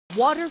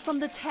Water from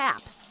the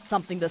tap,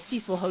 something the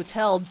Cecil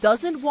Hotel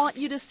doesn't want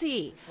you to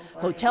see.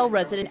 Hotel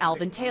resident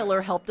Alvin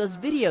Taylor helped us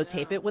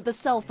videotape it with a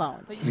cell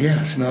phone.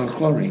 Yeah, smell of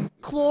chlorine.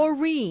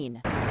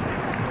 Chlorine.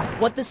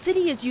 What the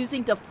city is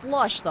using to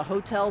flush the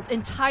hotel's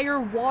entire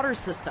water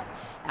system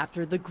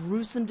after the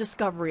gruesome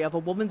discovery of a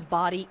woman's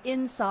body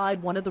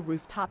inside one of the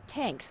rooftop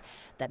tanks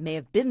that may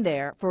have been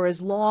there for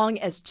as long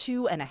as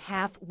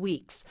 2.5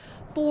 weeks.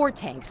 4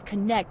 tanks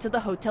connect to the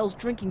hotel's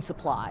drinking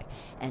supply,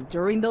 and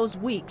during those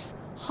weeks,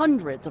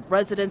 hundreds of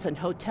residents and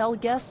hotel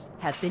guests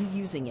have been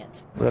using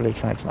it. Really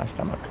turns my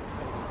stomach.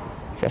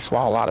 Just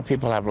why a lot of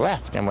people have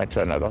left and went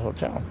to another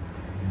hotel.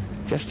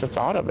 Just the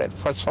thought of it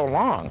for so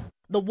long.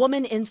 The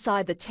woman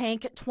inside the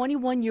tank,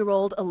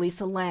 21-year-old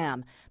Elisa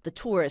Lam. The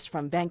tourist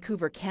from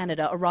Vancouver,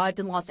 Canada,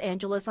 arrived in Los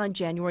Angeles on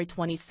January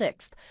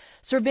 26th.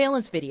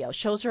 Surveillance video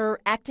shows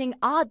her acting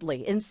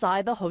oddly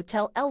inside the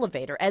hotel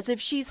elevator, as if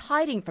she's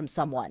hiding from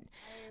someone.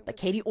 But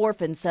Katie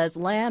Orphan says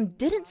Lam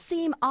didn't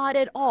seem odd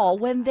at all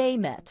when they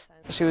met.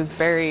 She was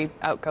very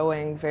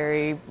outgoing,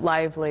 very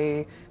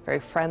lively, very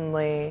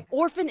friendly.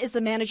 Orphan is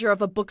the manager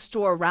of a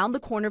bookstore around the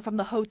corner from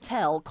the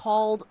hotel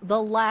called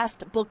The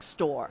Last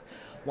Bookstore.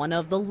 One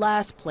of the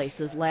last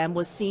places Lam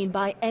was seen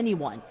by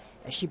anyone,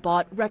 as she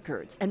bought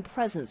records and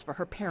presents for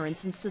her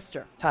parents and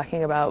sister.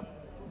 Talking about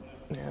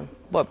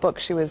what book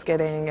she was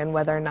getting and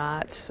whether or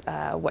not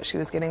what she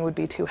was getting would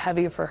be too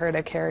heavy for her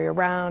to carry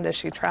around as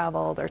she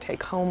traveled or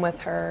take home with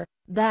her.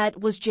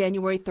 That was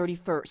January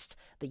 31st.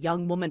 The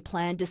young woman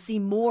planned to see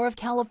more of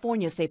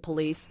California, say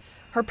police.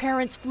 Her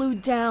parents flew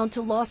down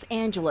to Los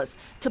Angeles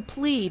to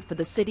plead for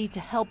the city to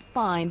help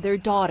find their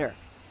daughter.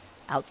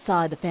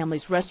 Outside the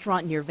family's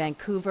restaurant near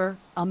Vancouver,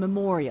 a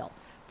memorial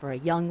for a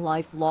young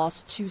life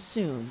lost too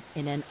soon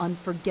in an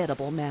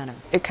unforgettable manner.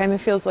 It kind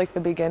of feels like the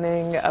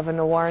beginning of a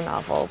noir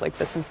novel. Like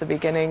this is the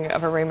beginning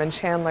of a Raymond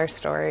Chandler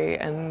story,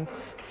 and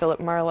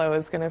Philip Marlowe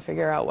is going to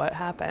figure out what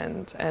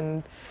happened.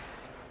 And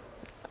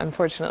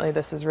unfortunately,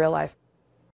 this is real life.